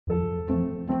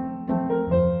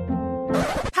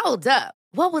Hold up.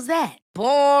 What was that?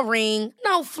 Boring.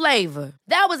 No flavor.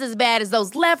 That was as bad as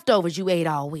those leftovers you ate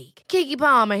all week. Keke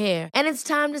Palmer here, and it's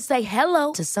time to say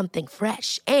hello to something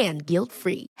fresh and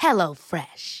guilt-free. Hello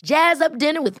Fresh. Jazz up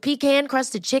dinner with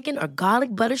pecan-crusted chicken or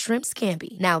garlic butter shrimp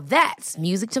scampi. Now that's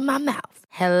music to my mouth.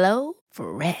 Hello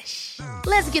Fresh.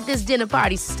 Let's get this dinner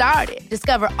party started.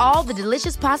 Discover all the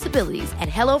delicious possibilities at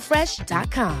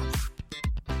hellofresh.com.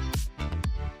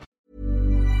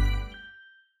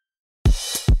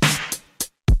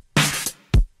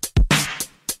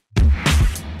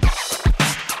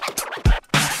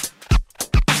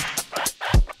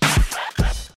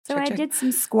 So I did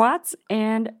some squats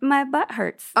and my butt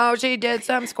hurts. Oh, she did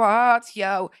some squats,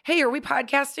 yo. Hey, are we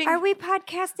podcasting? Are we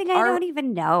podcasting? I don't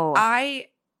even know. I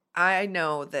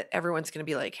know that everyone's going to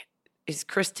be like, is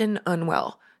Kristen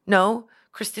unwell? No,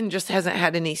 Kristen just hasn't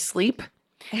had any sleep.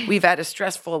 We've had a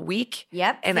stressful week.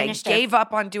 Yep. And I gave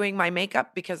up on doing my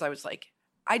makeup because I was like,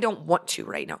 I don't want to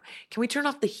right now. Can we turn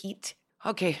off the heat?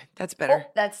 Okay, that's better.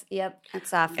 Oh, that's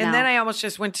off now. And then I almost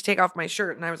just went to take off my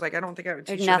shirt, and I was like, I don't think I would.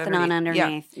 There's nothing on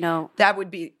underneath. Yeah. No, that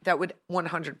would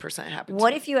 100% happen.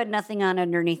 What if you had nothing on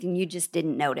underneath and you just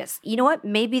didn't notice? You know what?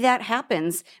 Maybe that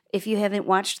happens. If you haven't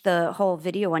watched the whole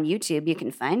video on YouTube, you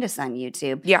can find us on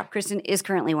YouTube. Yeah, Kristen is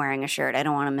currently wearing a shirt. I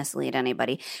don't want to mislead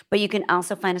anybody, but you can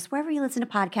also find us wherever you listen to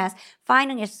podcasts.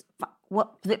 Finding us.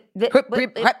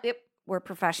 We're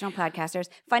professional podcasters.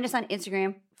 Find us on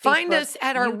Instagram. Find Facebook, us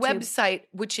at our YouTube. website,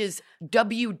 which is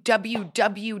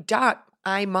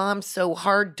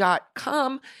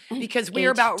www.imomsohard.com, because we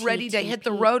are about ready to hit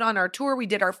the road on our tour. We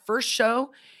did our first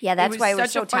show. Yeah, that's why we're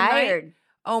so tired. Night.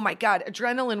 Oh my God,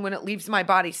 adrenaline when it leaves my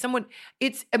body.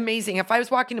 It's amazing. If I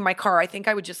was walking to my car, I think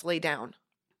I would just lay down.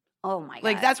 Oh my God.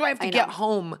 Like, that's why I have to get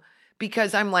home,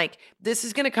 because I'm like, this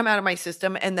is going to come out of my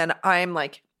system. And then I'm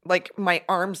like my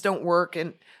arms don't work,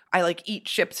 and I like eat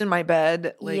chips in my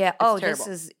bed. Like, yeah. It's terrible. This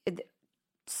is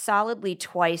solidly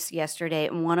twice yesterday.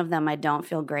 And one of them I don't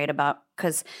feel great about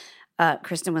because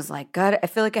Kristen was like, God, I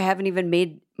feel like I haven't even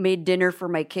made dinner for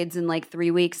my kids in like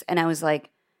 3 weeks. And I was like,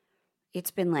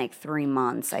 it's been like 3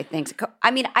 months, I think.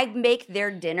 I mean, I make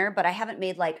their dinner, but I haven't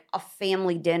made like a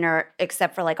family dinner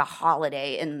except for like a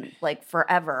holiday in like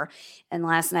forever. And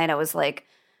last night I was like,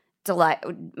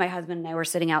 my husband and I were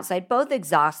sitting outside, both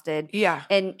exhausted. Yeah.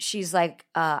 And she's like,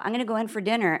 I'm going to go in for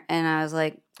dinner. And I was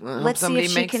like, let's see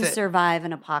if she can survive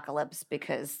an apocalypse,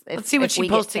 because let's see what she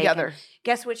pulls together.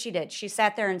 Guess what she did? She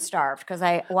sat there and starved because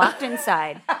I walked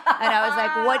inside and I was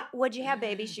like, what'd you have,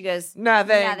 baby? She goes,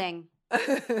 nothing.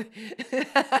 The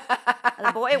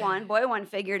boy one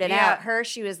figured it out.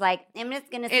 She was like, I'm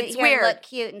just gonna sit here and look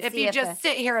cute and if see you just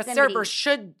sit here, a server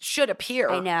should appear.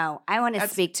 I know. I want to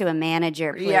speak to a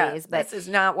manager, please. Yeah, but this is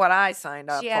not what I signed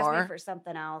up for. She asked me for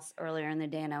something else earlier in the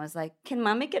day, and I was like, "Can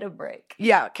mommy get a break?"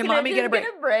 Yeah, can mommy get a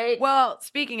break? Well,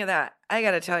 speaking of that, I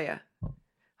got to tell you,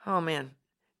 oh man,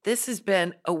 this has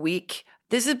been a week.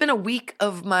 This has been a week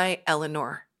of my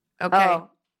Eleanor. Okay. Oh.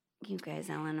 You guys,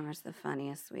 Eleanor's the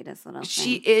funniest, sweetest little thing.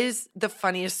 She is the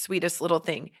funniest, sweetest little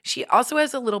thing. She also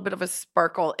has a little bit of a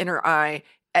sparkle in her eye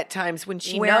at times when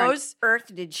she knows. Where on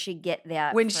earth did she get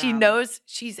that When from? she knows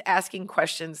she's asking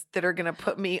questions that are going to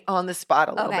put me on the spot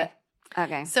a little bit.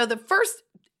 Okay. So the first,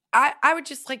 I would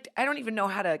just like, I don't even know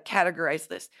how to categorize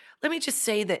this. Let me just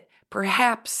say that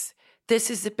perhaps this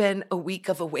has been a week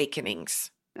of awakenings.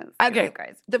 Okay.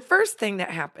 The first thing that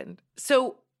happened.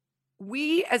 So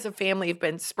we as a family have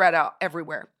been spread out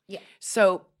everywhere. Yeah.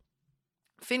 So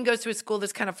Finn goes to a school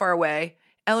that's kind of far away.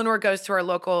 Eleanor goes to our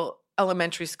local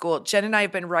elementary school. Jen and I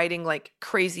have been writing like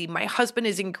crazy. My husband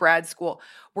is in grad school.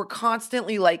 We're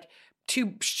constantly like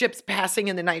 2 ships passing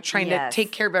in the night trying to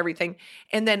take care of everything.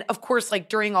 And then, of course, like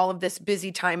during all of this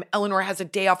busy time, Eleanor has a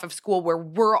day off of school where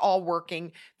we're all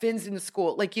working. Finn's in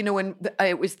school. Like, you know, when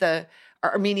it was the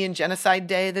Armenian Genocide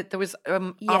Day that there was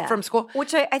off from school.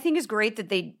 Which I think is great that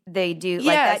they do. Yes.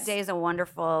 Like, that day is a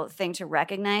wonderful thing to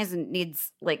recognize, and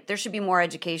needs, like, there should be more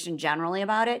education generally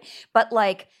about it. But,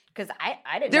 like, because I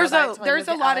didn't know that there's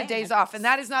a lot of days off, and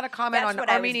that is not a comment on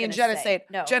Armenian genocide.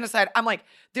 No. Genocide. I'm like,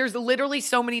 there's literally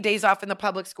so many days off in the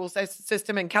public school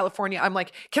system in California. I'm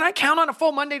like, can I count on a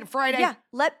full Monday to Friday? Yeah,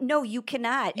 no, you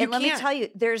cannot. And let me tell you,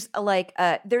 there's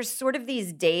there's sort of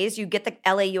these days. You get the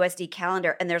LAUSD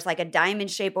calendar, and there's like a diamond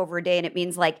shape over a day, and it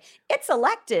means like it's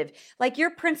elective. Like your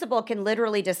principal can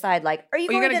literally decide, like, are you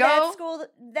going to that school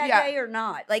that day or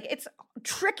not? Like, it's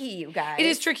tricky, you guys. It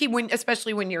is tricky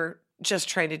especially when you're just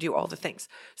trying to do all the things.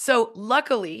 So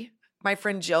luckily, my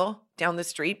friend Jill down the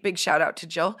street, big shout out to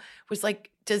Jill, was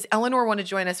like, does Eleanor want to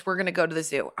join us? We're going to go to the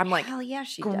zoo. I'm like, hell yeah,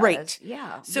 she great. does.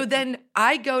 Yeah. So then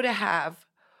I go to have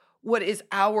what is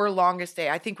our longest day.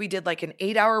 I think we did like an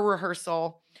 8-hour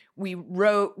rehearsal. We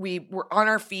wrote, we were on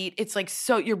our feet. It's like,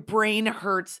 so your brain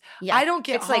hurts. Yeah. I don't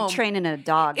get It's home. like training a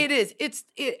dog. It is.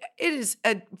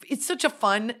 It's such a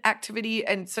fun activity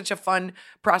and such a fun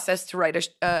process to write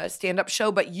a stand-up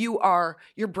show, but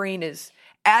your brain is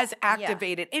as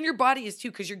activated and your body is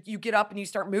too, because you get up and you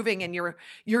start moving and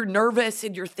you're nervous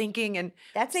and you're thinking, and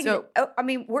I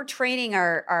mean, we're training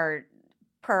our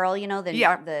Pearl, the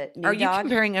new Are you dog.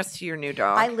 comparing us to your new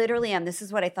dog? I literally am. This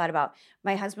is what I thought about.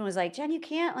 My husband was like, Jen, you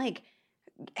can't like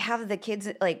have the kids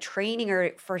like training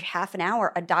her for half an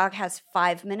hour. A dog has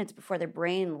 5 minutes before their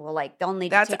brain will they'll need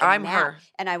to take a I'm nap. her.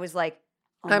 And I was like,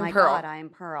 oh I'm my Pearl. God, I am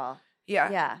Pearl. Yeah.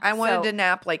 Yeah. I wanted So- to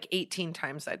nap like 18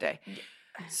 times that day.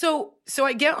 So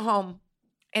I get home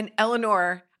and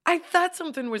Eleanor, I thought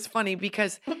something was funny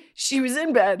because she was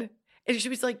in bed and she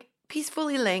was like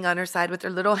peacefully laying on her side with her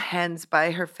little hands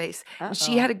by her face. And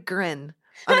she had a grin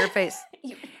on her face.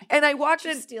 And I walked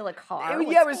in. Steal a car.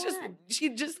 Yeah, it was just,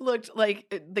 she just looked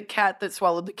like the cat that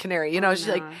swallowed the canary. She's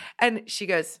like, and she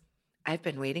goes, I've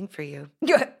been waiting for you.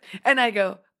 And I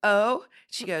go, oh,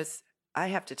 she goes, I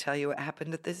have to tell you what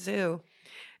happened at the zoo.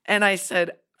 And I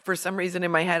said, for some reason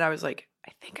in my head, I was like,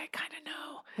 I think I kind of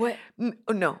know. What?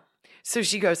 Oh, no. So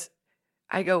she goes,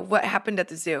 I go, what happened at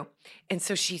the zoo? And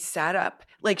so she sat up,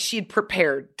 like she had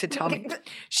prepared to tell me.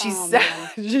 She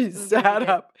sat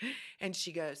up and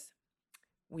she goes,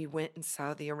 we went and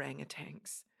saw the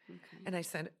orangutans. Okay. And I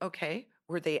said, okay,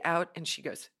 were they out? And she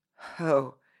goes,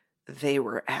 oh, they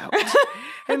were out.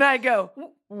 And I go,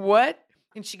 what?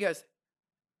 And she goes,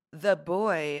 the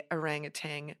boy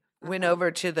orangutan went over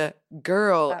to the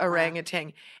girl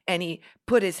orangutan and he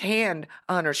put his hand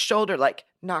on her shoulder like,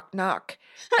 knock, knock.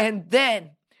 And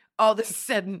then all of a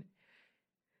sudden,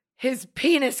 his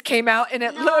penis came out and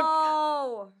it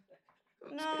looked.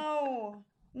 No.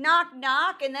 Knock,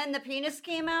 knock. And then the penis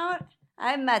came out?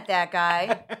 I met that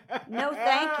guy. No,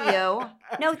 thank you.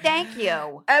 No, thank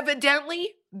you.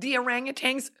 Evidently, the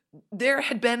orangutans, there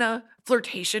had been a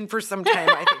flirtation for some time,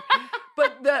 I think.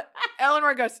 But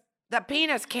Eleanor goes, the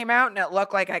penis came out and it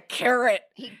looked like a carrot.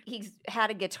 He had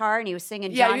a guitar and he was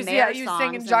singing John Mayer songs. He was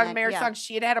singing John Mayer songs.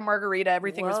 She had a margarita.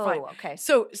 Everything was fine. Okay.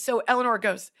 So Eleanor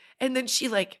goes, and then she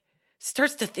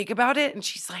starts to think about it and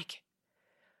she's like,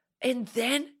 and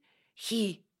then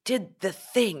he did the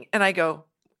thing. And I go,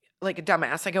 like a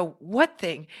dumbass, I go, what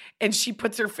thing? And she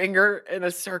puts her finger in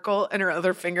a circle and her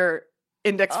other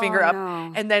index finger up.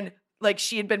 No. And then like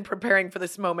she had been preparing for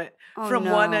this moment from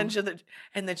one end to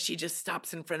and then she just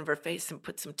stops in front of her face and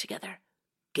puts them together.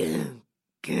 Goom,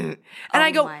 goom. And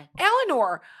I go,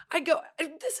 Eleanor,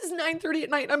 this is 9:30 at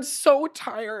night. I'm so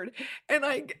tired. And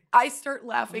I start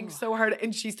laughing so hard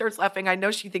and she starts laughing. I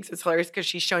know she thinks it's hilarious because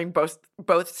she's showing both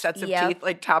sets of teeth,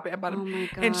 like top and bottom. Oh my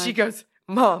God. And she goes,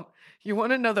 Mom, you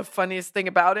want to know the funniest thing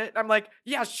about it? I'm like,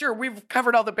 yeah, sure. We've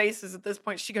covered all the bases at this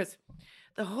point. She goes,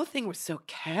 the whole thing was so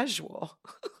casual.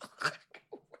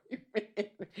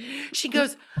 She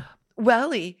goes,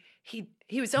 well, he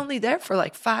was only there for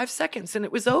like 5 seconds and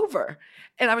it was over.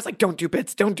 And I was like, don't do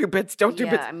bits, don't do bits, don't do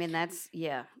bits. Yeah, I mean, that's,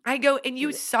 yeah. I go, and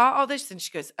you saw all this? And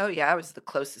she goes, oh yeah, I was the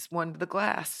closest one to the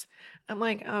glass. I'm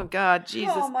like, oh God,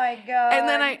 Jesus. Oh my God. And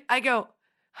then I go,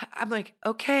 I'm like,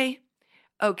 okay.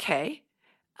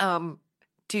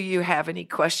 Do you have any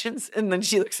questions? And then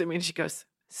she looks at me and she goes,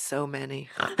 so many.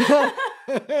 Why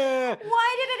did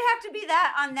it have to be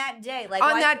that on that day? Like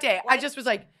on that day, I just was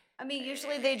like, I mean,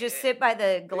 usually they just sit by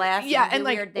the glass yeah, and do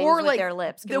like, weird things or with like their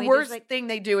lips. The worst thing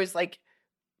they do is like,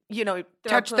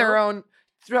 touch their own,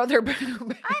 throw their boob. I mean,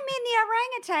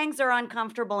 the orangutans are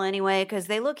uncomfortable anyway because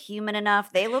they look human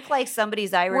enough. They look like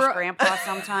somebody's Irish grandpa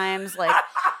sometimes. Like,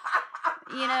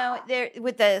 they're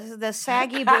with the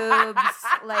saggy boobs.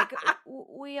 Like,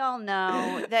 we all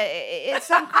know that it's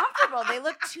uncomfortable. They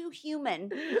look too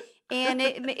human. And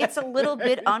it's a little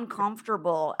bit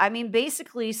uncomfortable. I mean,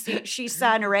 basically, she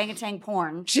saw an orangutan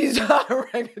porn. She's not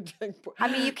orangutan porn. I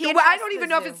mean, you can't. Well, I don't even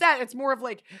know if it's that. It's more of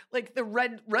like the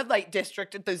red light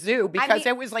district at the zoo because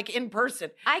it was like in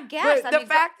person. I guess. But the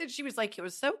fact that she was like, it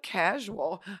was so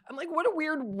casual. I'm like, what a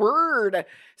weird word.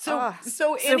 So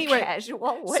anyway, casual.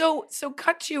 What? So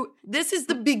cut to, this is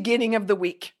the beginning of the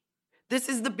week.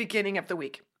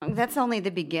 That's only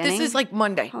the beginning. This is like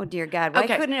Monday. Oh dear God! Why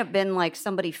couldn't it have been like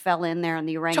somebody fell in there and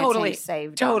the orangutan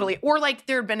saved them? Totally. Or like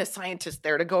there had been a scientist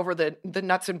there to go over the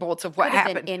nuts and bolts of what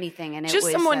happened. Been anything, and just it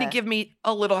was someone to give me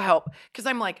a little help because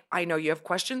I'm like, I know you have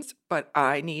questions, but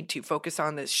I need to focus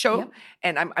on this show,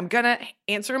 and I'm gonna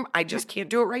answer them. I just can't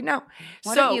do it right now.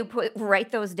 Why don't you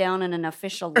write those down in an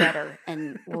official letter,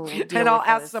 and we'll deal and I'll with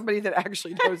ask those. somebody that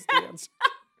actually knows the answer.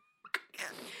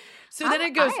 So then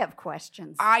it goes, I have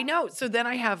questions. I know. So then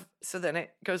it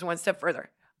goes one step further.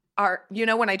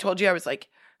 When I told you I was like,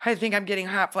 I think I'm getting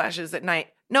hot flashes at night.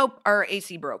 Nope, our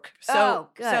AC broke. So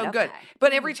good. Okay.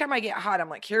 But every time I get hot, I'm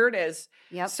like, here it is.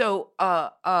 Yep. So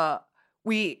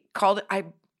we called it. I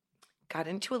got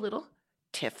into a little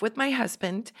tiff with my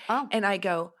husband, and I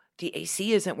go, the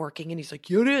AC isn't working, and he's like,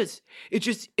 yeah, it is.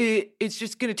 It's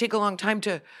just gonna take a long time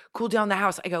to cool down the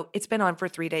house. I go, it's been on for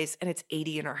 3 days, and it's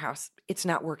 80 in our house. It's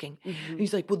not working. And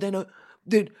he's like, well,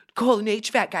 then call an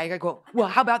HVAC guy. I go, well,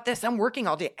 how about this? I'm working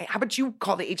all day. How about you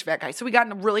call the HVAC guy? So we got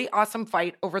in a really awesome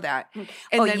fight over that.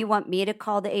 And then, you want me to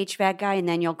call the HVAC guy and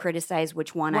then you'll criticize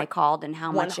which one I called and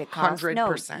how much it cost?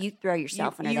 100%. No, you throw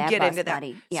yourself under that get bus, into that.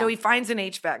 buddy. Yeah. So he finds an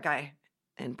HVAC guy,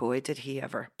 and boy, did he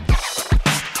ever.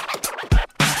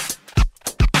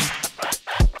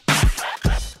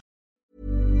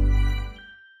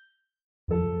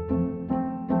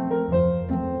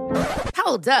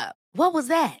 Hold up. What was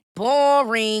that?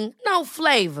 Boring. No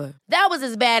flavor. That was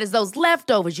as bad as those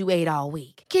leftovers you ate all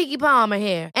week. Keke Palmer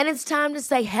here, and it's time to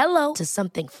say hello to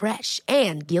something fresh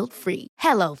and guilt-free.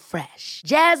 Hello Fresh.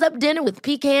 Jazz up dinner with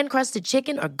pecan-crusted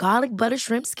chicken or garlic butter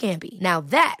shrimp scampi. Now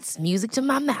that's music to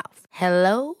my mouth.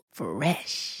 Hello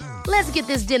Fresh. Let's get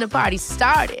this dinner party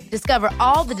started. Discover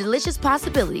all the delicious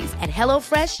possibilities at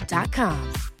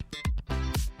hellofresh.com.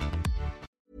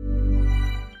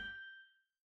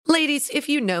 Ladies, if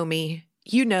you know me,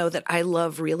 you know that I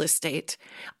love real estate.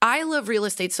 I love real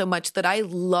estate so much that I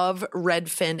love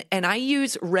Redfin, and I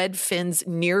use Redfin's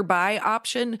nearby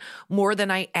option more than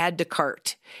I add to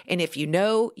cart. And if you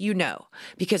know, you know.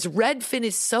 Because Redfin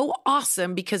is so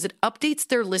awesome because it updates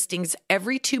their listings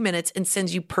every 2 minutes and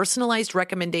sends you personalized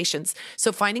recommendations.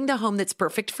 So finding the home that's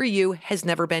perfect for you has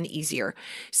never been easier.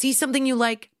 See something you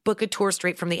like? Book a tour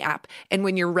straight from the app. And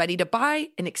when you're ready to buy,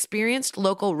 an experienced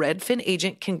local Redfin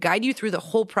agent can guide you through the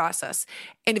whole process.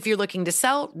 And if you're looking to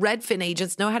sell, Redfin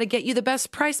agents know how to get you the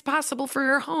best price possible for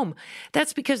your home.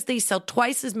 That's because they sell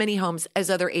twice as many homes as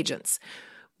other agents.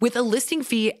 With a listing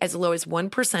fee as low as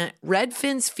 1%,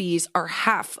 Redfin's fees are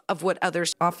half of what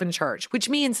others often charge, which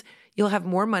means you'll have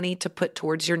more money to put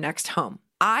towards your next home.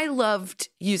 I loved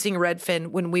using Redfin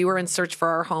when we were in search for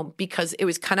our home because it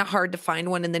was kind of hard to find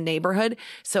one in the neighborhood.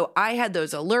 So I had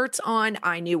those alerts on.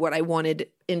 I knew what I wanted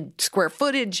in square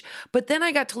footage, but then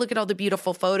I got to look at all the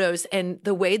beautiful photos, and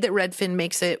the way that Redfin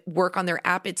makes it work on their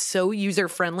app, it's so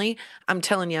user-friendly. I'm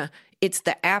telling you, it's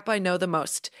the app I know the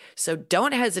most. So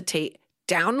don't hesitate.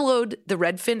 Download the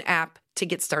Redfin app to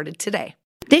get started today.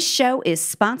 This show is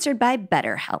sponsored by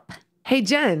BetterHelp. Hey,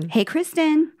 Jen. Hey,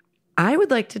 Kristen. I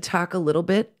would like to talk a little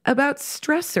bit about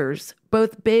stressors,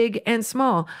 both big and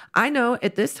small. I know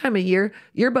at this time of year,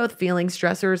 you're both feeling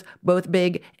stressors, both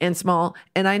big and small,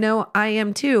 and I know I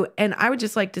am too. And I would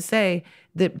just like to say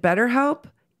that BetterHelp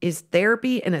is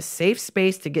therapy and a safe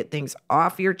space to get things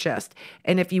off your chest.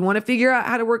 And if you want to figure out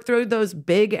how to work through those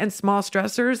big and small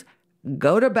stressors,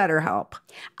 go to BetterHelp.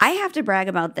 I have to brag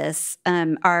about this,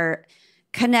 our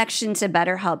connection to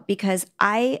BetterHelp, because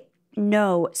I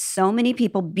know so many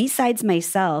people besides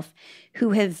myself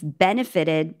who have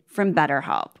benefited from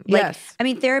BetterHelp. Yes. I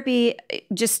mean, therapy,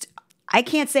 I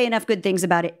can't say enough good things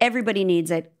about it. Everybody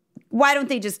needs it. Why don't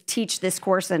they just teach this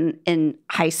course in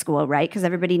high school, right? Because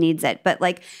everybody needs it. But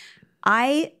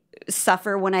I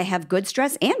suffer when I have good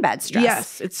stress and bad stress.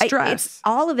 Yes, it's stress.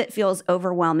 All of it feels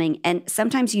overwhelming. And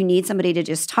sometimes you need somebody to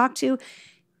just talk to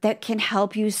that can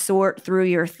help you sort through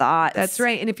your thoughts. That's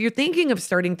right. And if you're thinking of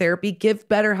starting therapy, give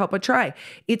BetterHelp a try.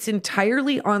 It's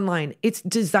entirely online. It's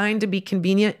designed to be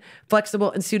convenient,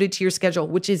 flexible, and suited to your schedule,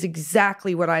 which is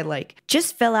exactly what I like.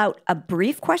 Just fill out a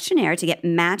brief questionnaire to get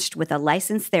matched with a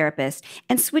licensed therapist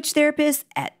and switch therapists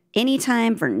at any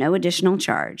time for no additional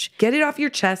charge. Get it off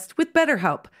your chest with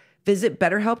BetterHelp. Visit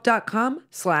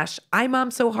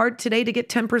BetterHelp.com/IMomSoHard today to get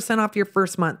 10% off your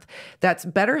first month. That's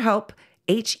BetterHelp,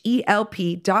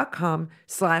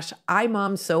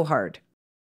 HELP.com/IMomSoHard.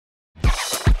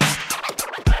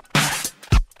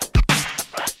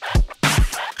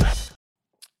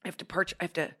 I have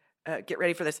to get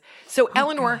ready for this. So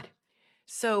Eleanor, God.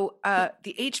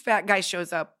 The HVAC guy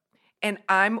shows up and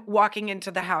I'm walking into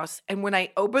the house. And when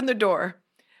I open the door,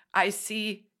 I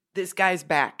see this guy's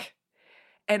back.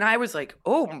 And I was like,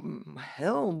 oh,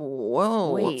 hell,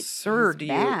 whoa, Wait, sir. his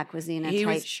back? Was he in a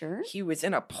tight shirt? He was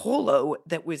in a polo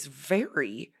that was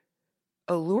very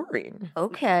alluring.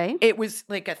 Okay. It was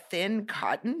like a thin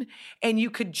cotton, and you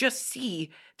could just see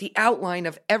the outline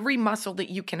of every muscle that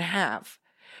you can have.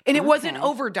 And it wasn't Okay.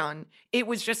 overdone. It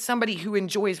was just somebody who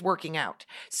enjoys working out.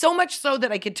 So much so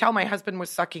that I could tell my husband was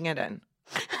sucking it in.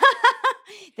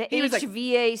 The he was like,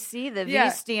 HVAC, the Yeah.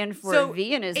 V stand for So-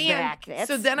 V in his and back.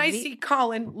 so then I see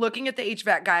Colin looking at the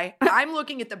HVAC guy. I'm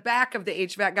looking at the back of the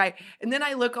HVAC guy. And then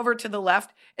I look over to the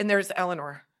left and there's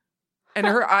Eleanor. And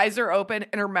her eyes are open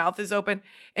and her mouth is open.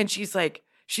 And she's like,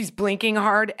 she's blinking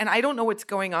hard. And I don't know what's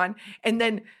going on. And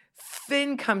then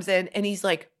Finn comes in and he's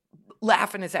like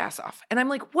laughing his ass off. And I'm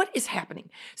like, what is happening?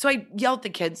 So I yelled at the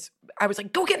kids. I was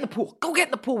like, go get in the pool. Go get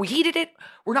in the pool. We heated it.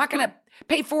 We're not going to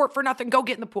pay for it for nothing. Go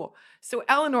get in the pool. So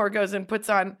Eleanor goes and puts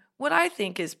on what I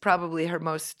think is probably her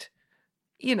most,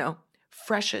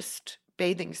 freshest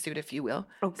bathing suit, if you will.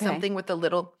 Okay. Something with a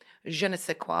little je ne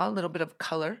sais quoi, a little bit of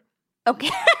color. Okay.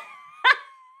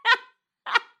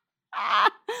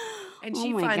 And Oh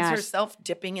she my finds gosh. herself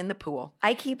dipping in the pool.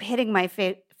 I keep hitting my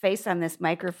face on this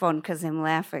microphone because I'm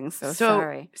laughing. So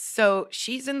sorry. So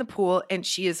she's in the pool and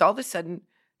she is all of a sudden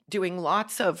doing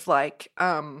lots of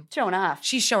Showing off.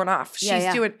 she's showing off. Yeah, She's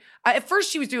yeah. doing, at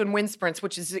first she was doing wind sprints,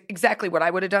 which is exactly what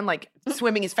I would have done, like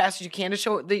swimming as fast as you can to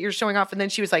show that you're showing off. And then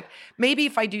she was like, maybe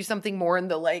if I do something more in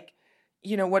the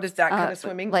what is that kind of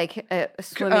swimming? Like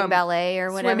swimming ballet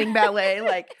or whatever. Swimming ballet,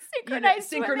 like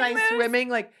Synchronized swimming,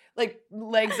 like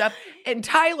legs up. And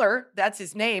Tyler, that's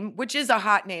his name, which is a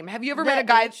hot name. Have you ever met a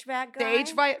guy? HVAC The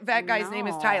HVAC guy's name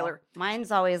is No. Tyler.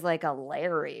 Mine's always like a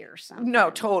Larry or something. No,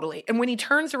 totally. And when he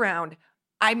turns around,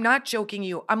 I'm not joking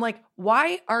you. I'm like,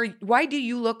 why do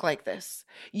you look like this?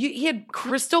 He had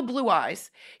crystal blue eyes.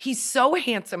 He's so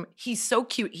handsome. He's so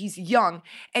cute. He's young.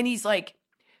 And he's like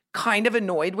kind of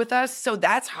annoyed with us. So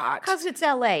that's hot. Because it's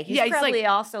LA. He's Yeah, he's probably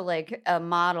also like a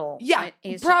model. Yeah,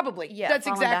 He's- probably. Yeah, That's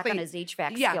falling back exactly. on his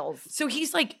HVAC Yeah. skills. So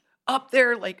he's like up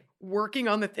there, like working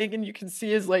on the thing, and you can see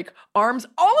his like arms.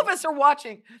 All of us are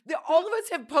watching. All of us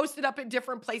have posted up in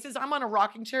different places. I'm on a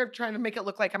rocking chair trying to make it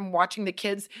look like I'm watching the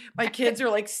kids. My kids are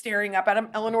like staring up at him.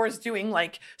 Eleanor's doing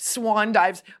like swan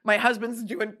dives. My husband's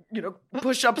doing,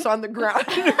 push-ups on the ground.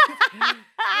 We're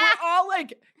all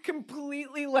like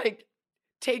completely like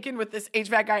taken with this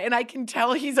HVAC guy, and I can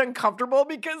tell he's uncomfortable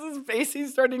because his face,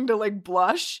 he's starting to like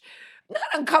blush. Not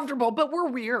uncomfortable, but we're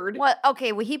weird. Well,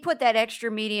 okay, he put that extra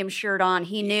medium shirt on.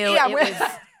 He knew Yeah, it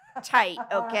was tight,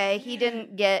 okay? He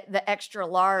didn't get the extra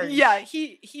large. Yeah,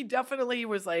 he definitely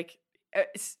was like.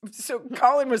 So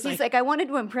Colin was He's like, I wanted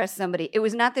to impress somebody. It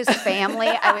was not this family.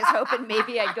 I was hoping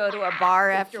maybe I'd go to a bar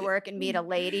after work and meet a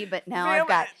lady, but now I've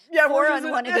got we're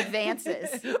 4-on-1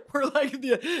 advances. We're like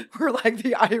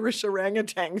the Irish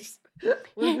orangutans.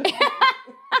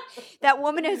 That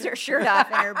woman has her shirt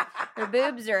off and her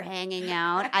boobs are hanging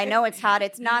out. I know it's hot.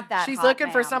 It's not that She's hot, looking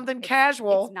for ma'am. something It's-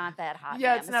 casual. It's not that hot.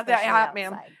 Yeah, ma'am, it's not that especially hot,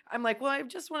 ma'am. outside. I'm like, well, I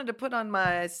just wanted to put on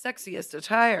my sexiest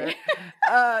attire.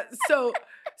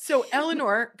 So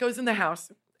Eleanor goes in the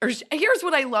house. Here's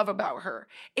what I love about her,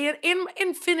 and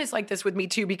Finn is like this with me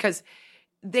too, because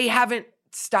they haven't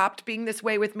stopped being this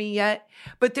way with me yet,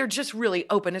 but they're just really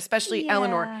open, especially Yeah,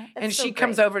 Eleanor. that's And so she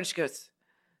comes great. over and she goes,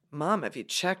 Mom, have you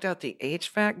checked out the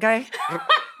HVAC guy?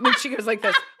 And she goes like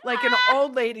this, like an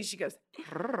old lady. She goes,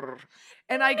 "Rrr."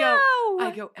 And I go,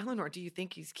 Eleanor, do you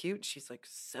think he's cute? She's like,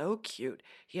 so cute.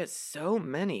 He has so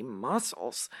many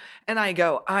muscles. And I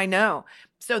go, I know.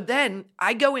 So then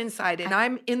I go inside and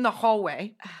I'm in the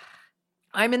hallway.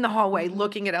 I'm in the hallway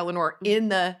looking at Eleanor in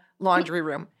the laundry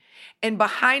room. And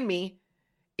behind me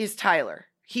is Tyler.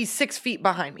 He's 6 feet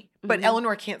behind me, but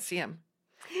Eleanor can't see him.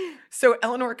 So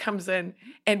Eleanor comes in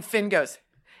and Finn goes,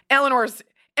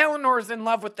 Eleanor's in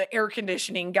love with the air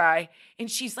conditioning guy.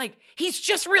 And she's like, he's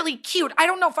just really cute. I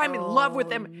don't know if I'm in love with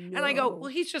him. And I go, well,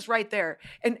 he's just right there.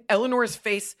 And Eleanor's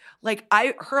face, like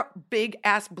her big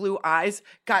ass blue eyes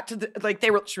got to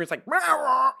she was like,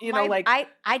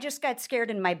 I just got scared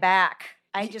in my back.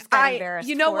 I just got embarrassed.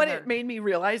 You know for what her. it made me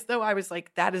realize though? I was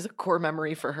like, that is a core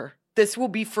memory for her. This will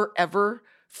be forever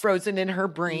frozen in her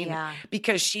brain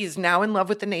because she's now in love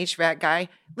with an HVAC guy.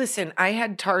 Listen, I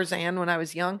had Tarzan when I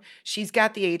was young. She's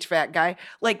got the HVAC guy.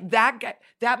 Like that guy,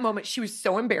 that moment, she was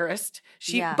so embarrassed.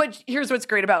 But here's what's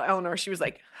great about Eleanor. She was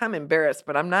like, I'm embarrassed,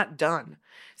 but I'm not done.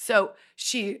 So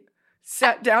she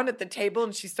sat down at the table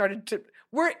and she started to,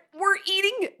 we're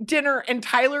eating dinner and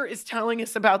Tyler is telling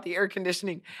us about the air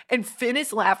conditioning and Finn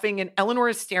is laughing and Eleanor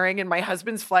is staring and my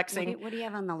husband's flexing. What do you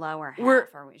have on the lower half?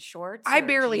 Are we shorts? I or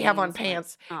barely have on jeans?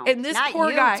 pants. Oh, And this not poor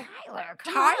you, guy, Tyler,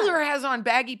 come Tyler on. has on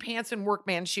baggy pants and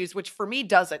workman shoes, which for me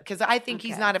doesn't, because I think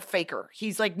he's Okay. not a faker.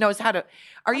 He's like knows how to.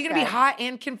 Are you going to be Okay. hot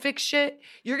and can fix shit?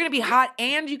 You're going to be hot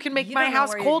and you can make You my don't know house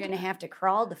where cold. You're going to have to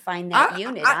crawl to find that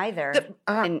unit either.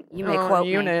 And you may quote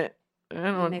me. unit. I don't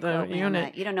You know may the quote me on unit.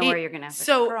 that. You don't know where you're going to have to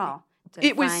so crawl to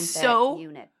it was find so- that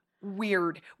unit.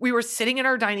 weird. We were sitting at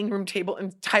our dining room table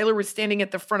and Tyler was standing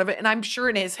at the front of it. And I'm sure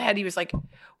in his head, he was like,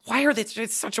 why are this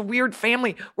it's such a weird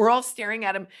family? We're all staring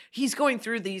at him. He's going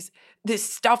through this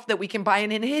stuff that we can buy.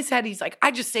 And in his head, he's like,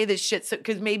 I just say this shit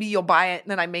because maybe you'll buy it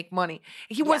and then I make money.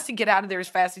 He wants to get out of there as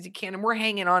fast as he can. And we're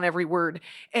hanging on every word.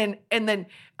 And then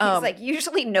he's like,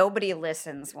 usually nobody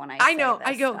listens when I know. This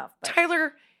I go, stuff, but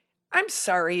Tyler, I'm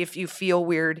sorry if you feel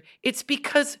weird. It's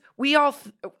because we all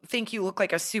think you look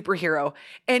like a superhero.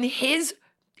 And was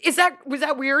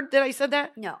that weird that I said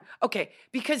that? No. Okay,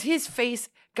 because his face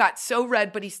got so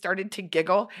red, but he started to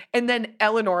giggle. And then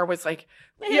Eleanor was like,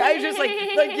 yeah, I was just like,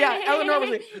 yeah, Eleanor was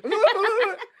like,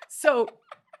 so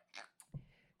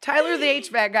Tyler, the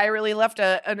HVAC guy, really left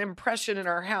an impression in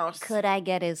our house. Could I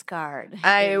get his card?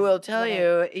 I will tell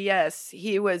you, yes,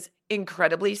 he was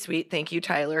incredibly sweet. Thank you,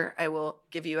 Tyler. I will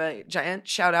give you a giant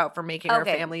shout out for making our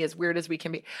family as weird as we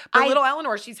can be. But little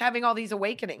Eleanor, she's having all these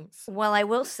awakenings. Well, I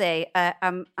will say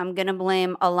I'm going to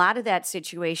blame a lot of that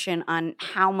situation on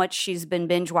how much she's been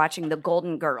binge watching The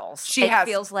Golden Girls. It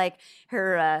feels like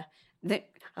her. That's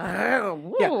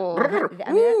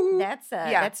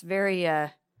very.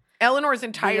 Eleanor's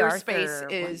entire space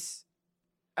is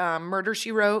Murder,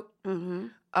 She Wrote,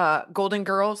 Golden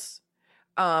Girls.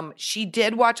 She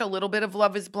did watch a little bit of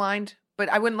Love is Blind, but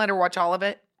I wouldn't let her watch all of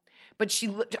it. But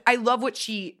I love what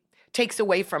she takes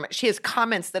away from it. She has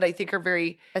comments that I think are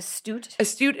very astute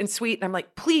and sweet. And I'm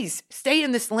like, please stay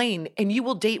in this lane and you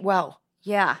will date well.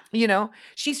 Yeah. You know,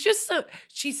 she's just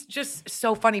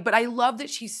so funny. But I love that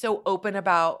she's so open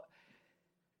about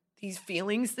these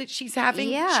feelings that she's having.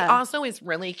 Yeah. She also is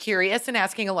really curious and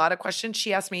asking a lot of questions.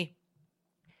 She asked me,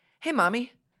 hey,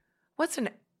 mommy, what's an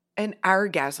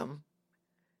orgasm?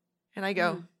 And I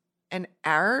go, an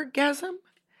orgasm?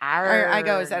 I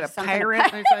go, is that a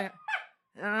pirate?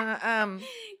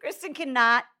 Kristen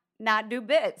cannot not do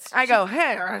bits. I go,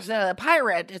 hey, it's a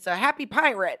pirate. It's a happy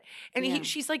pirate. And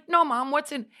she's like, no, Mom, I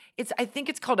think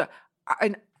it's called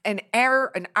an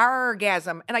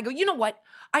orgasm. And I go, you know what?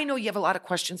 I know you have a lot of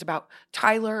questions about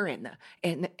Tyler and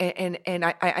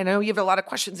I know you have a lot of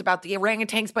questions about the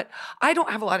orangutans, but I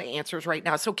don't have a lot of answers right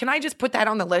now. So can I just put that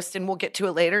on the list and we'll get to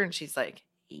it later? And she's like,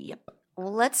 yep.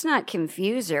 Well, let's not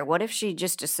confuse her. What if she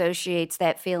just associates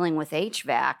that feeling with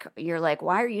HVAC? You're like,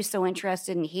 why are you so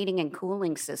interested in heating and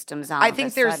cooling systems? I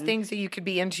think there's things that you could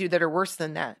be into that are worse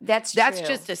than that. That's true.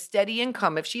 Just a steady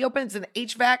income. If she opens an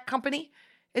HVAC company,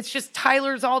 it's just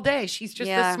Tyler's all day. She's just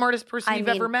the smartest person you've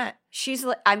ever met.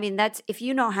 That's if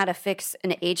you know how to fix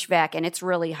an HVAC and it's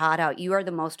really hot out, you are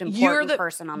the most important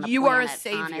person on the planet. You are a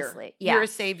savior. Honestly. Yeah. You're a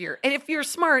savior. And if you're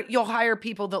smart, you'll hire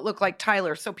people that look like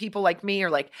Tyler. So people like me are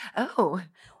like, oh.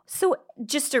 So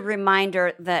just a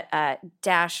reminder that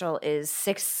Dashiell is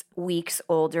 6 weeks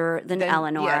older than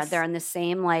Eleanor. Yes. They're in the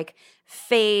same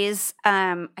phase.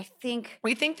 I think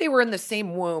we think they were in the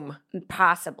same womb.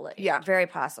 Possibly. Yeah. Very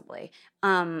possibly.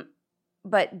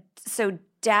 But so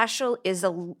Dashiell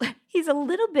he's a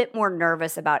little bit more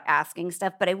nervous about asking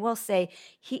stuff, but I will say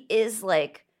he is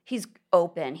he's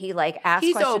open. He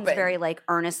asks questions very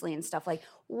earnestly and stuff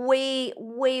way,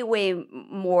 way, way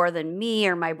more than me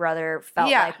or my brother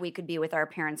felt like we could be with our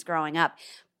parents growing up.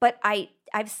 But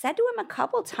I've said to him a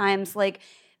couple times,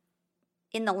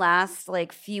 in the last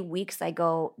few weeks, I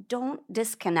go, don't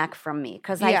disconnect from me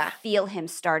because I feel him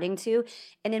starting to.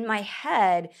 And in my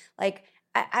head,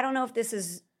 I don't know if this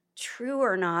is true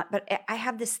or not, but I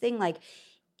have this thing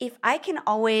if I can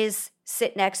always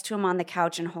sit next to him on the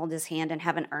couch and hold his hand and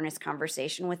have an earnest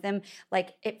conversation with him,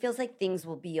 it feels like things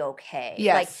will be okay.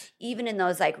 Yes. Even in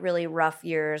those really rough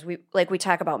years, we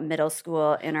talk about middle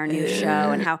school in our new show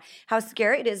and how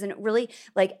scary it is. And it really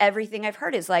everything I've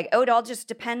heard is it all just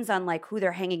depends on who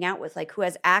they're hanging out with, who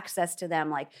has access to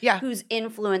them, who's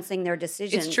influencing their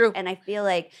decisions. It's true. And I feel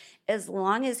as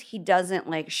long as he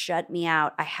doesn't shut me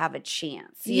out, I have a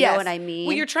chance. You know what I mean?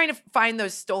 Well, you're trying to find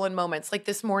those stolen moments.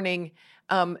 This morning,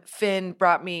 Finn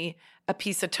brought me a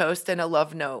piece of toast and a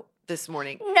love note this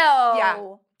morning. No. Yeah.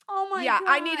 Oh my God.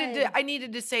 I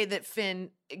needed to say that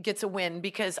Finn gets a win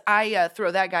because I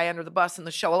throw that guy under the bus in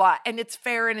the show a lot, and it's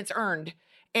fair and it's earned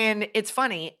and it's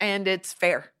funny and it's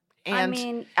fair.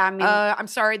 And I'm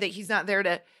sorry that he's not there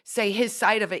to say his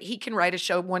side of it. He can write a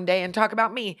show one day and talk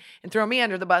about me and throw me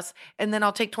under the bus, and then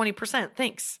I'll take 20%.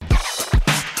 Thanks.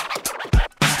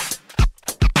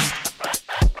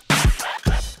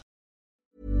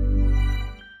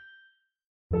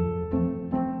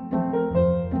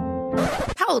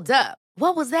 Hold up.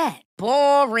 What was that?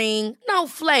 Boring. No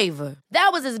flavor. That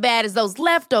was as bad as those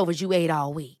leftovers you ate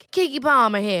all week. Keke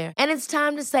Palmer here, and it's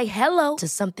time to say hello to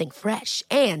something fresh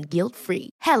and guilt-free.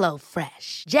 Hello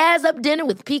Fresh. Jazz up dinner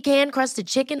with pecan-crusted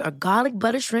chicken or garlic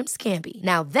butter shrimp scampi.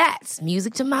 Now that's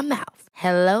music to my mouth.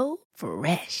 Hello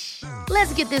Fresh.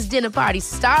 Let's get this dinner party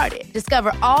started.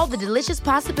 Discover all the delicious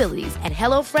possibilities at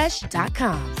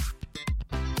hellofresh.com.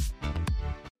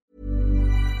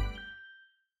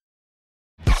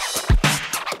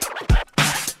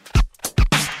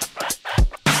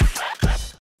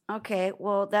 Okay,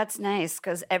 well, that's nice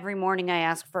because every morning I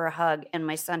ask for a hug and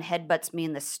my son headbutts me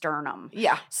in the sternum.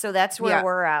 Yeah. So that's where Yeah.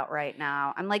 we're at right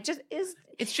now. I'm like,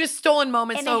 It's just stolen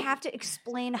moments. and So I have to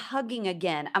explain hugging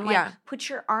again. I'm like, Yeah. put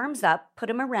your arms up, put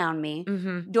them around me.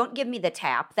 Mhm. Don't give me the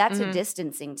tap. That's a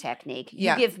distancing technique. You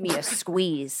Yeah. give me a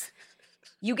squeeze.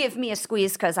 You give me a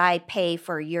squeeze because I pay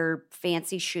for your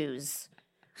fancy shoes.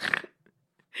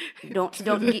 Don't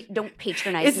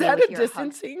patronize Is me that with a your hug.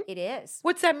 distancing? It is.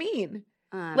 What's that mean?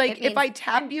 It Like, if means I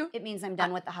tap you? it means I'm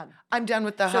done with the hug. I'm done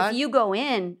with the So hug. if you go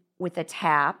in with a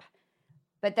tap,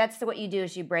 but that's what you do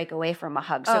is you break away from a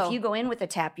hug. So Oh. if you go in with a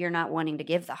tap, you're not wanting to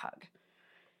give the hug.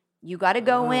 You got to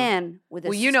go in with a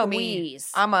Well, squeeze. you know me.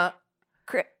 I'm a.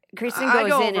 Kristen I goes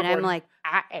go in and I'm overboard. like,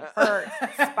 it hurts.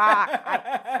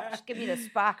 Spock. Just give me the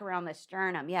Spock around the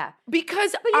sternum. Yeah.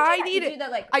 Because But you do I that. need You it. do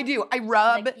that like, I do. I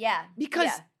rub. yeah. Because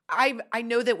yeah. I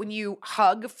know that when you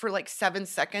hug for like 7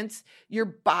 seconds, your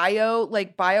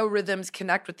biorhythms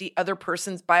connect with the other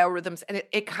person's biorhythms. And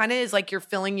it kind of is like you're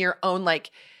filling your own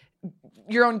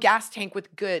gas tank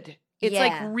with good. It's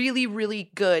like Yeah. really, really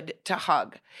good to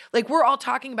hug. Like we're all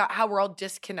talking about how we're all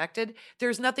disconnected.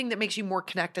 There's nothing that makes you more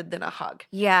connected than a hug.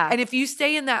 Yeah. And if you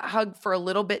stay in that hug for a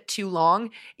little bit too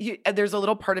long, there's a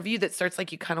little part of you that starts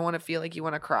like you kind of want to feel like you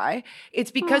want to cry.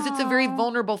 It's because it's a very Aw.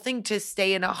 vulnerable thing to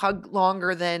stay in a hug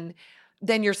longer than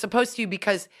you're supposed to,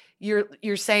 because you're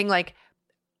saying like,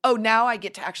 oh, now I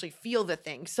get to actually feel the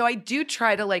thing. So I do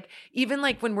try to like, even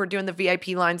like when we're doing the VIP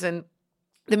lines and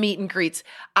the meet and greets,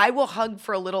 I will hug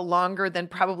for a little longer than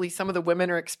probably some of the women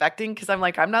are expecting, because I'm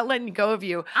like, I'm not letting go of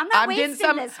you. I'm not getting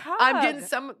wasting this hug. I'm getting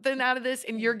something out of this,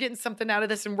 and you're getting something out of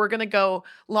this, and we're gonna go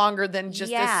longer than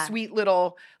just Yeah. a sweet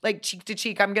little like cheek to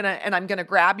cheek. I'm gonna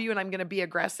grab you, and I'm gonna be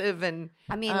aggressive, and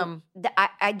I mean, Um,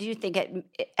 I do think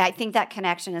I think that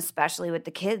connection, especially with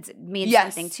the kids, it means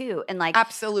Yes. something too. And like,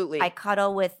 absolutely. I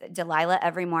cuddle with Delilah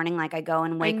every morning. Like I go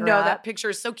and I wake her know up. that picture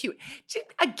is so cute.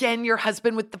 Again, your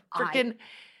husband with the freaking.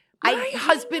 I My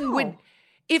husband would, know.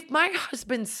 if my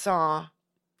husband saw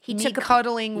He me took a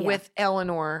cuddling yeah. with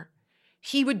Eleanor,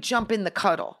 he would jump in the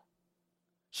cuddle.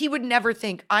 He would never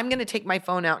think, I'm going to take my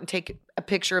phone out and take a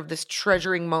picture of this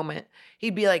treasuring moment.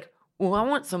 He'd be like, well, I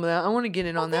want some of that. I want to get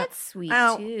in on that. That's sweet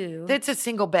Oh, too. That's a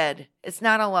single bed. It's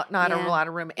not a Yeah. lot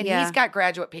of room. And Yeah. he's got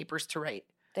graduate papers to write.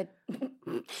 That-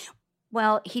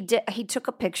 well, he did. He took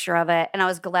a picture of it, and I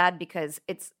was glad because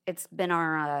it's been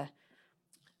our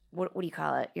what do you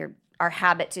call it? Our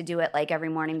habit to do it like every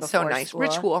morning before So nice. school.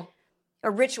 Ritual. A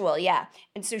ritual, yeah.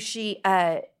 And so she,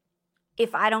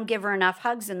 if I don't give her enough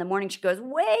hugs in the morning, she goes,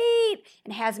 wait,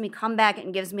 and has me come back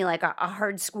and gives me like a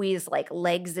hard squeeze, like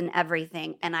legs and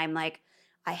everything. And I'm like,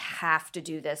 I have to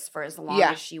do this for as long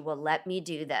Yeah. as she will let me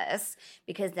do this,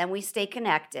 because then we stay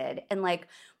connected. And like,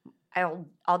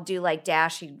 I'll do like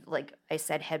Dash. He, like I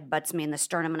said, headbutts me in the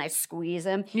sternum and I squeeze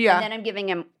him. Yeah. And then I'm giving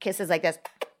him kisses like this.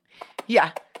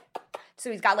 Yeah. So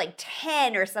he's got like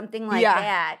 10 or something like Yeah.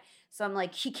 that. So I'm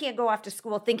like, he can't go off to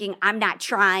school thinking I'm not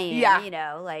trying, Yeah. you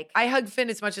know, like. I hug Finn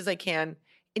as much as I can,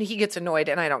 and he gets annoyed,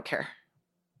 and I don't care.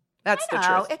 That's the know,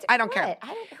 truth. it's- I don't care.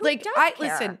 what? Who Like, does I care?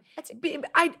 listen.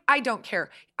 It's- I don't care.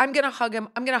 I'm gonna hug him.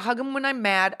 I'm gonna hug him when I'm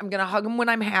mad. I'm gonna hug him when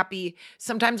I'm happy.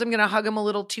 Sometimes I'm gonna hug him a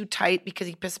little too tight because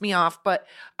he pissed me off. But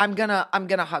I'm gonna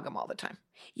hug him all the time.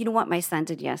 You know what my son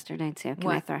did yesterday too? Can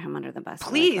I What? throw him under the bus?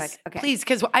 really Please, quick? Okay. please,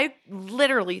 because I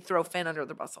literally throw Finn under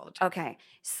the bus all the time. Okay.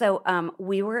 So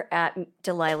we were at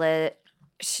Delilah.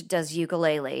 She does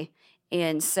ukulele,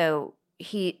 and so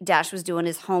Dash was doing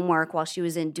his homework while she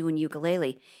was in doing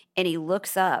ukulele, and he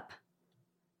looks up,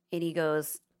 and he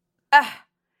goes,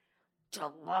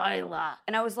 Delilah,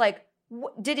 and I was like,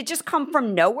 did it just come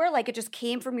from nowhere? Like it just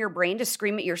came from your brain to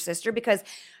scream at your sister? Because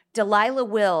Delilah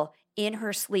will, in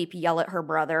her sleep, yell at her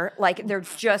brother. Like they're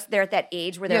at that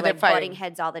age where they're Yeah, they're like butting fighting.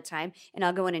 heads all the time, and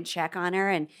I'll go in and check on her,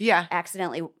 and Yeah.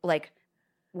 accidentally like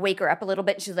wake her up a little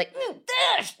bit, and she's like,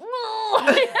 Dash,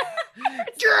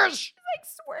 Josh, like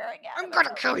swearing at I'm him.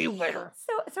 gonna kill you later.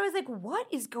 So I was like, what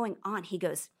is going on? He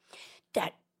goes,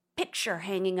 that picture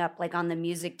hanging up like on the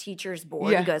music teacher's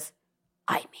board. Yeah. He goes,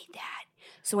 I made that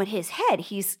So in his head,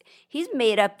 he's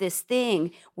made up this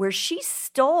thing where she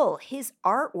stole his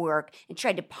artwork and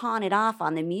tried to pawn it off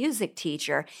on the music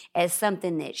teacher as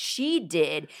something that she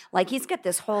did. Like he's got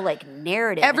this whole like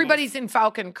narrative. Everybody's in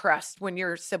Falcon Crest when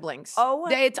you're siblings. Oh.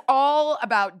 It's all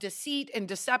about deceit and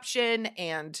deception,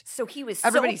 and so he was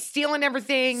everybody's stealing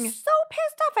everything. So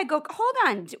pissed off. I go, hold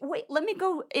on, wait, let me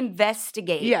go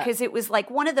investigate. Yeah. Because it was like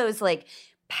one of those like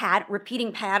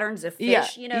repeating patterns of fish, Yeah,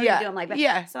 you know, yeah, you do them like that.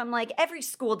 yeah. So I'm like, every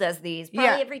school does these, probably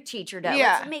Yeah. every teacher does.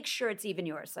 Yeah. Let's make sure it's even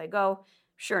yours. So I go,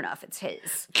 sure enough, it's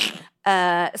his.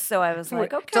 So I was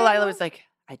like, okay. Delilah well- was like,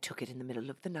 I took it in the middle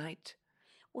of the night.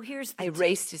 well, here's I the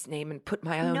erased his name and put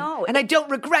my own. No, and I don't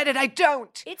regret it. I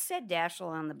don't. It said Dashel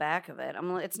on the back of it.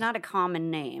 I'm like, it's not a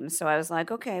common name. So I was like,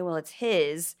 okay, well, it's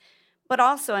his. But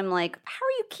also, I'm like, how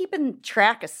are you keeping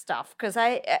track of stuff? Because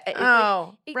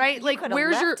right? Like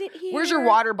where's your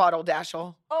water bottle,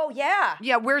 Dashel? Oh yeah,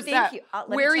 Yeah, where's Thank that? you. Let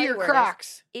me Where are tell you your where it is.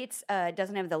 Crocs? It's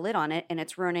doesn't have the lid on it, and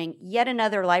it's ruining yet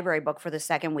another library book for the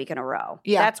second week in a row.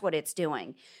 Yeah. That's what it's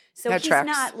doing. So That he's tracks.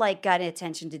 not like got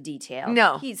attention to detail.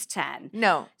 No. He's 10.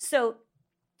 No. So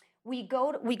we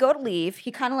go to leave.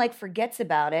 He kind of like forgets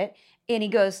about it, and he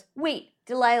goes, "Wait,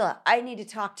 Delilah, I need to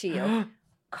talk to you."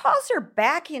 Calls her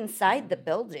back inside the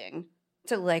building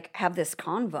to like have this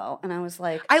convo, and I was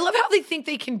like, I love how they think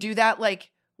they can do that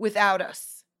like without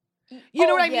us. You know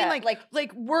Oh, what I yeah, mean?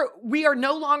 Like we are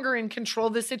no longer in control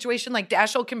of this situation. Like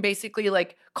Dashel can basically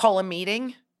like call a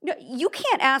meeting. No, you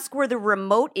can't ask where the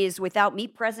remote is without me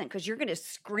present because you're going to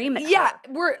scream at Yeah,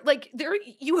 her. we're like there.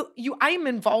 I am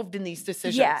involved in these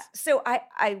decisions. Yeah. So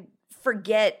I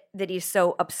forget that he's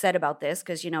so upset about this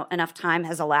because, you know, enough time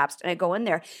has elapsed. And I go in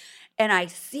there and I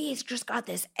see he's just got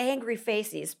this angry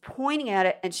face. He's pointing at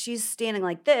it and she's standing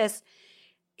like this.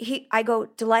 I go,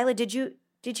 Delilah, did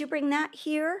you bring that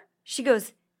here? She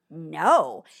goes,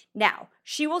 no. Now,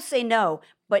 she will say no,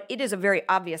 but it is a very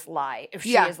obvious lie if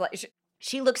she Yeah. is like,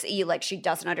 she looks at you like she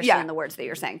doesn't understand the words that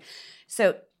you're saying.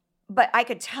 So, but I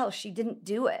could tell she didn't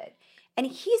do it. And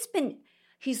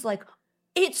he's like,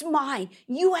 it's mine.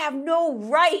 You have no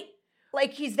right.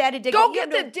 Like he's that addicted. Go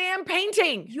get the damn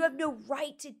painting. You have no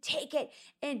right to take it.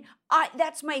 And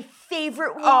that's my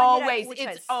favorite one. Always. Which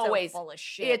It's is so always full of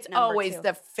shit. It's number always 2.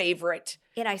 the favorite.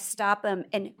 And I stop him.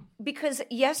 And because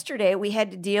yesterday we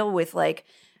had to deal with like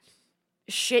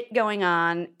shit going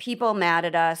on, people mad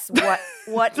at us,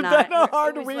 whatnot. been a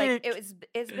hard It was like- week.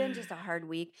 it's been just a hard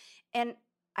week. And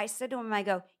I said to him, I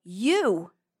go,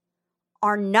 you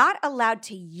are not allowed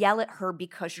to yell at her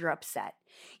because you're upset.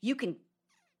 You can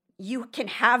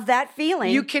have that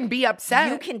feeling. You can be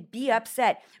upset. You can be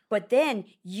upset, but then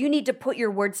you need to put your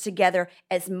words together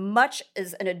as much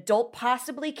as an adult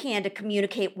possibly can to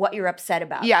communicate what you're upset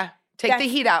about. Yeah. Take the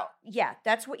That's- heat out. Yeah,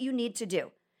 that's what you need to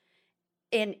do.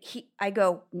 And I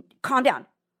go, calm down.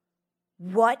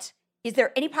 What? Is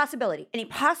there any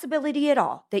possibility at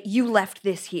all that you left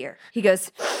this here? He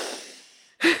goes,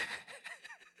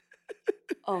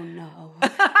 oh no.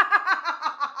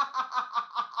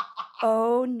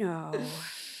 Oh no.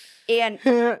 And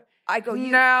I go, you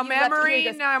now you left it here." He memory.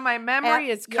 goes, Now my memory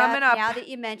is coming yeah, up. Now that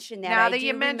you mention that, Now I that do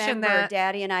you mention remember that.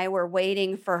 Daddy and I were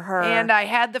waiting for her. And I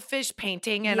had the fish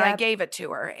painting and I Yep. gave it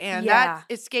to her. And Yeah. that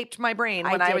escaped my brain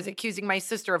I when I did. was accusing my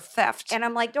sister of theft. And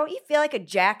I'm like, don't you feel like a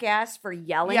jackass for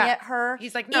yelling Yeah. at her?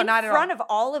 He's like, no, in not at all. front of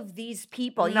all of these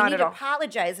people. Not you need at to all.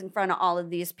 apologize in front of all of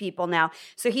these people now.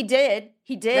 So he did.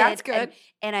 He did. That's good.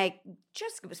 And I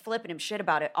just was flipping him shit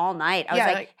about it all night. I was Yeah,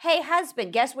 like, like- hey,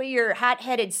 husband, guess what your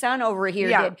hot-headed son over here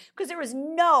Yeah. did? Because there was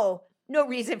no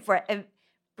reason for it. And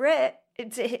Britt,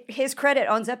 to his credit,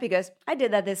 owns up. He goes, I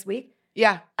did that this week.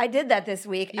 yeah. I did that this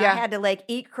week. Yeah. I had to like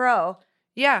eat crow.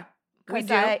 Yeah. We 'Cause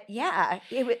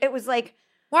do. It was like,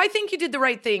 Well, I think you did the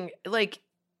right thing. Like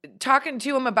talking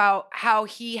to him about how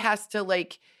he has to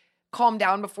like calm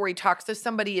down before he talks to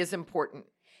somebody is important.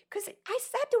 because I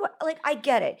said to her, like, I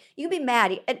get it. You can be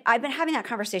mad. And I've been having that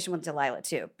conversation with Delilah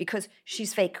too, because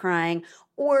she's fake crying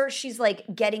or she's like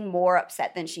getting more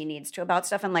upset than she needs to about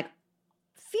stuff. I'm like,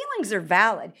 feelings are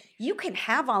valid. You can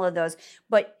have all of those,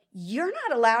 but you're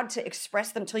not allowed to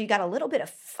express them till you got a little bit of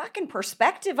fucking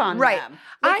perspective on Right. them.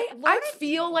 Like, I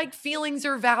feel like feelings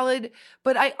are valid,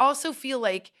 but I also feel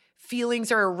like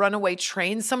feelings are a runaway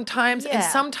train sometimes. And Yeah.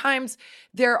 sometimes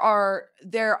there are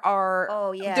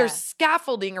Oh, yeah. there's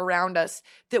scaffolding around us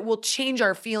that will change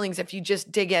our feelings if you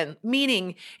just dig in.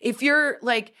 Meaning, if you're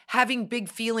like having big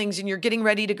feelings and you're getting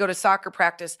ready to go to soccer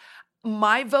practice,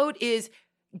 my vote is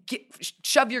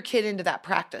shove your kid into that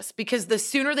practice, because the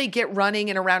sooner they get running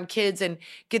and around kids and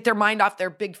get their mind off their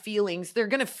big feelings, they're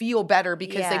going to feel better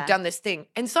because they've done this thing.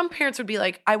 And some parents would be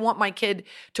like, I want my kid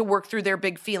to work through their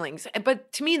big feelings.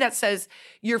 But to me, that says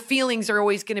your feelings are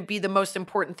always going to be the most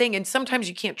important thing. And sometimes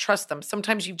you can't trust them.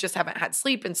 Sometimes you just haven't had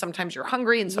sleep, and sometimes you're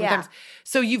hungry, and sometimes,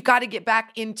 so you've got to get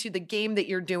back into the game that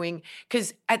you're doing,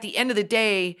 because at the end of the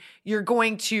day, you're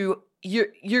going to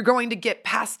get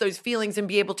past those feelings and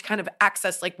be able to kind of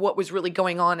access like what was really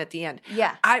going on at the end.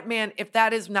 Yeah. Man, if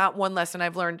that is not one lesson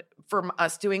I've learned from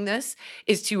us doing this,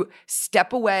 is to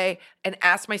step away and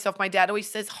ask myself. My dad always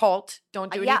says, halt,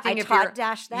 don't do anything if you're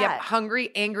Dash that. hungry,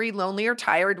 angry, lonely, or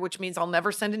tired, which means I'll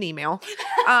never send an email.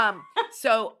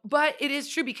 But it is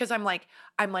true, because I'm like,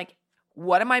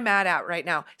 what am I mad at right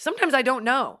now? Sometimes I don't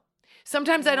know.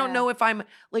 Sometimes I don't know if I'm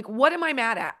like, what am I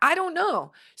mad at? I don't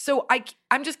know. So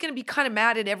I'm just going to be kind of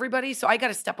mad at everybody. So I got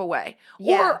to step away.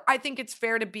 Yeah. Or I think it's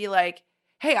fair to be like,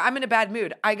 hey, I'm in a bad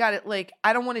mood. I got it. Like,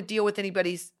 I don't want to deal with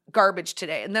anybody's garbage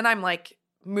today. And then I'm like,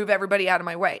 move everybody out of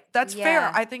my way. That's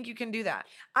fair. I think you can do that.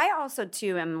 I also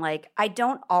too am like, I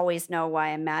don't always know why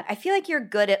I'm mad. I feel like you're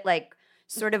good at like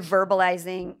sort of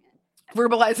verbalizing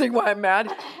why I'm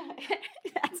mad.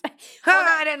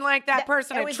 I didn't like that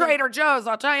person at Trader Joe's.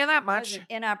 I'll tell you that much. An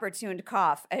inopportune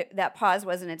cough. That pause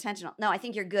wasn't intentional. No, I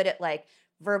think you're good at like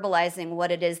verbalizing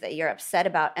what it is that you're upset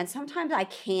about. And sometimes I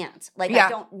can't. Like, I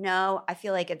don't know. I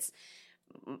feel like it's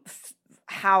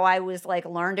how I was like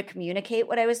learned to communicate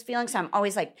what I was feeling. So I'm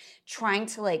always like trying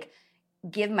to like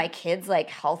give my kids like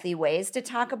healthy ways to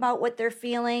talk about what they're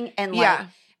feeling and like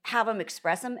have them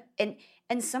express them.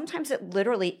 And sometimes it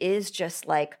literally is just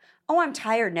like, oh, I'm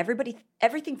tired. And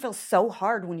everything feels so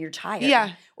hard when you're tired.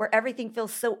 Yeah. Or everything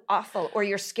feels so awful, or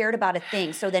you're scared about a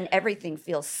thing. So then everything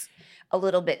feels a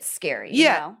little bit scary.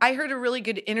 Yeah. You know? I heard a really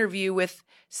good interview with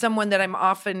someone that I'm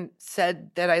often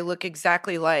said that I look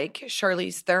exactly like,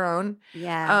 Charlize Theron.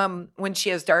 Yeah. When she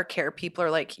has dark hair, people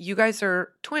are like, you guys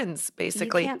are twins,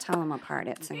 basically. You can't tell them apart.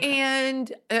 It's incredible.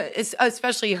 And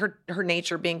especially her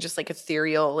nature being just like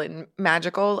ethereal and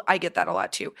magical. I get that a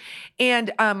lot too.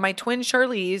 And my twin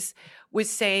Charlize was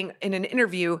saying in an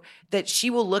interview that she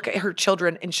will look at her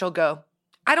children and she'll go,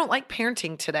 I don't like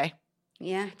parenting today.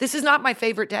 Yeah. This is not my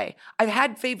favorite day. I've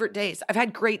had favorite days. I've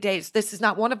had great days. This is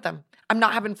not one of them. I'm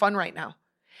not having fun right now.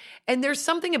 And there's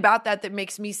something about that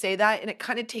makes me say that. And it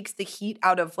kind of takes the heat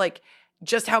out of like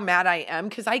just how mad I am.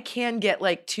 Cause I can get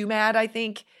like too mad, I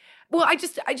think. Well, I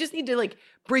just need to like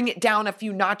bring it down a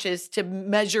few notches to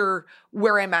measure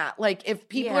where I'm at. Like if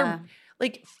people are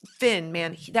like Finn,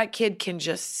 man, that kid can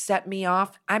just set me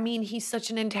off. I mean, he's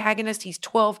such an antagonist. He's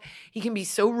 12. He can be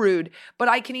so rude, but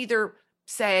I can either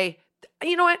say,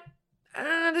 you know what?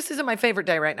 This isn't my favorite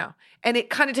day right now. And it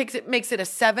kind of makes it a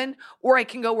 7, or I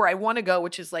can go where I want to go,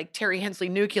 which is like Terry Hensley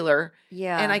nuclear.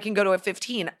 Yeah. And I can go to a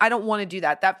 15. I don't want to do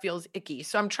that. That feels icky.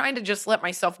 So I'm trying to just let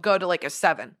myself go to like a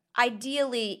 7.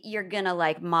 Ideally, you're going to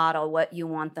like model what you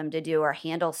want them to do or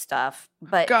handle stuff.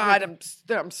 But God,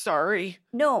 I'm sorry.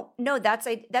 No, that's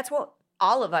what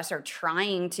all of us are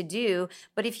trying to do.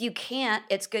 But if you can't,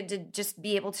 it's good to just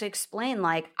be able to explain,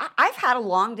 like, I've had a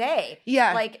long day.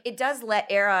 Yeah. Like, it does let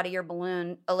air out of your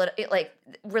balloon a little, it like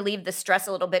relieve the stress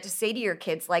a little bit, to say to your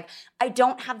kids, like, I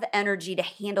don't have the energy to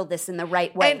handle this in the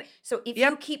right way. And, so if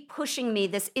you keep pushing me,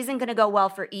 this isn't going to go well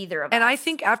for either of us. And I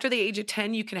think after the age of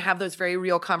 10, you can have those very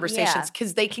real conversations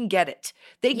because they can get it.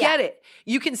 They get it.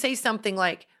 You can say something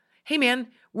like, hey, man,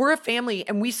 we're a family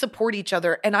and we support each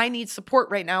other, and I need support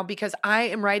right now because I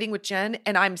am writing with Jen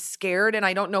and I'm scared and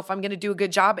I don't know if I'm going to do a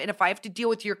good job. And if I have to deal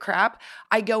with your crap,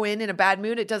 I go in a bad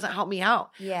mood. It doesn't help me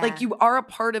out. Yeah. Like, you are a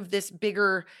part of this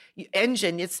bigger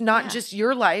engine. It's not just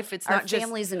your life. It's not just our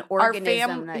family's an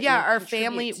organism. Our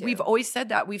family. We've always said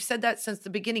that. We've said that since the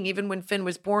beginning. Even when Finn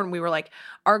was born, we were like,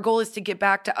 our goal is to get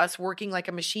back to us working like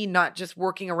a machine, not just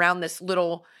working around this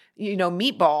little,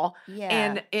 meatball. Yeah.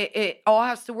 And it all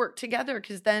has to work together,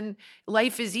 because then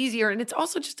life is easier. And it's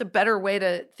also just a better way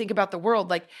to think about the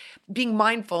world. Like, being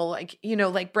mindful, like,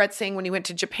 like Brett's saying, when he went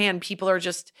to Japan, people are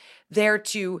just there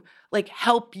to like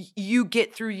help you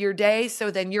get through your day.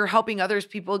 So then you're helping others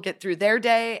people get through their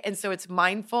day. And so it's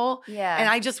mindful. Yeah. And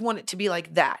I just want it to be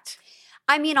like that.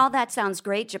 I mean, all that sounds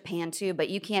great, Japan too, but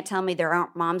you can't tell me there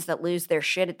aren't moms that lose their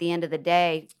shit at the end of the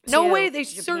day. No way, they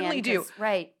certainly do.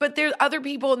 Right. But there's other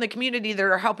people in the community that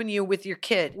are helping you with your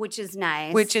kid. Which is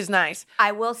nice.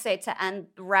 I will say, to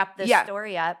wrap this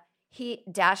story up,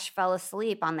 Dash fell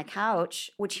asleep on the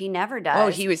couch, which he never does. Oh,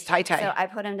 he was tie-tie. So I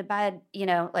put him to bed,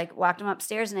 like walked him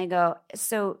upstairs, and I go,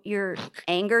 so your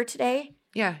anger today?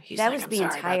 Yeah. He's that like, was "I'm being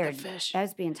sorry about the tired. fish." That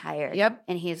was being tired. Yep.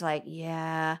 And he's like,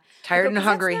 yeah. Tired I go, and 'cause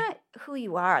hungry. That's not who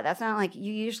you are. That's not like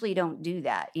you usually don't do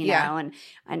that, you Yeah. know?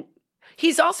 And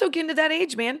He's also getting to that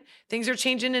age, man. Things are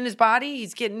changing in his body.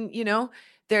 He's getting,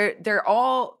 they're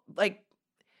all like,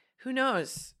 who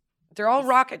knows? They're all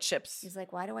rocket ships. he's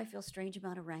like, why do I feel strange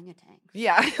about orangutans?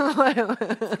 Yeah.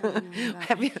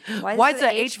 Why Why's is the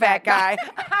the HVAC guy?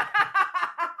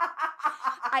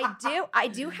 I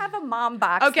do have a mom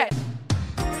box. Okay.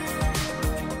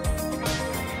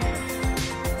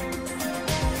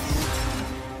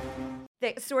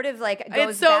 That sort of like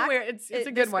goes It's so back. weird. It's a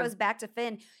good this one. goes back to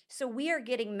Finn. So we are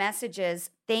getting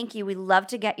messages. Thank you. We love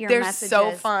to get your They're messages.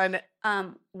 so fun.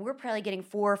 We're probably getting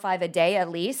 4 or 5 a day at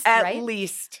least, At right?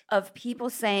 least. Of people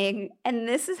saying, and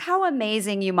this is how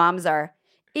amazing you moms are.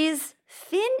 Is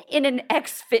Finn in an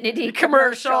Xfinity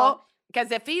commercial?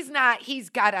 Because if he's not, he's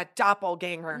got a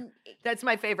doppelganger. That's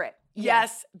my favorite. Yeah.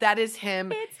 Yes, that is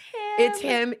him. It's him. It's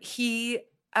him. He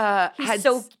He's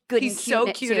so good. He's and so cute in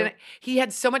it, cute too. in it. He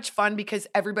had so much fun because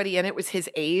everybody in it was his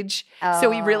age. So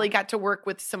he really got to work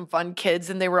with some fun kids,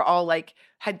 and they were all like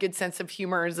had good sense of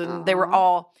humors, and they were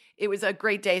all. It was a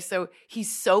great day. So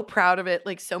he's so proud of it.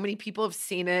 Like so many people have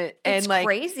seen it, and It's like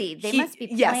crazy. They must be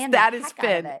yes, playing that the is heck out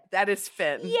of Finn. it. That is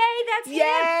Finn. Yay, that's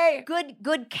Yay. him.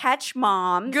 Good catch,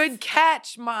 mom. Good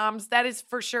catch, moms. That is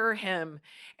for sure him.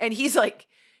 And he's like,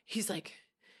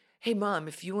 hey, mom,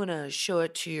 if you want to show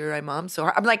it to your mom, so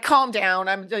hard. I'm like, calm down.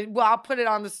 I'll put it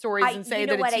on the stories and say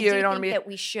that it's you. I You know what I think mean? that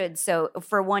we should. So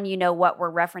for one, you know what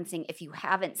we're referencing if you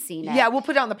haven't seen it. Yeah, we'll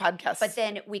put it on the podcast. But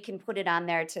then we can put it on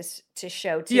there to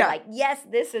show too. Yeah. Like, yes,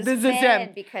 this is This Finn, is him.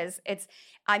 because he's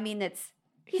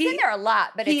in there a lot,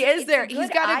 but he it's is there. A good He's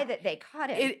got eye that they caught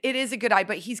it. It is a good eye,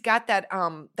 but he's got that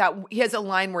he has a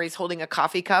line where he's holding a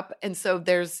coffee cup, and so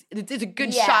it's a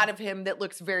good Yeah. shot of him that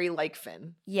looks very like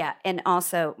Finn. Yeah, and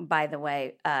also, by the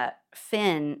way,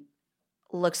 Finn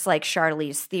looks like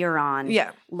Charlize Theron.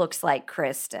 Yeah. Looks like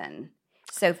Kristen.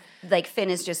 So, like, Finn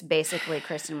is just basically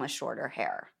Kristen with shorter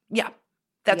hair. Yeah,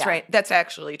 that's Yeah. right. That's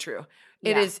actually true.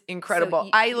 It Yeah. is incredible. So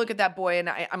I look at that boy and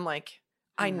I'm like,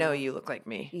 I know know. you look like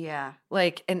me. Yeah.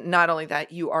 Like, and not only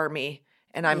that, you are me,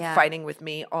 and I'm Yeah. fighting with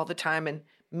me all the time, and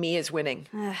me is winning.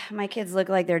 My kids look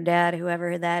like their dad,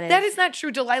 whoever that is. That is not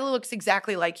true. Delilah looks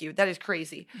exactly like you. That is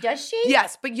crazy. Does she?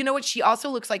 Yes, but you know what? She also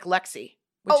looks like Lexi,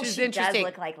 which is she interesting.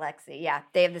 does look like Lexi. Yeah,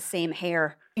 they have the same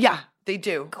hair. Yeah, they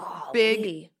do. Golly.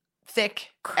 Big,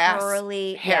 thick,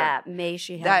 curly ass hair. Yeah, may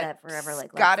she have that forever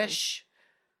like Lexi. Scottish,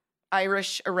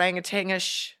 Irish,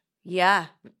 orangutangish Yeah.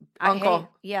 uncle.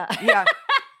 Yeah. Yeah.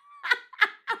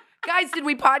 Guys, did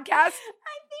we podcast?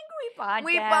 I think we podcasted.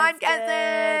 We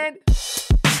podcasted.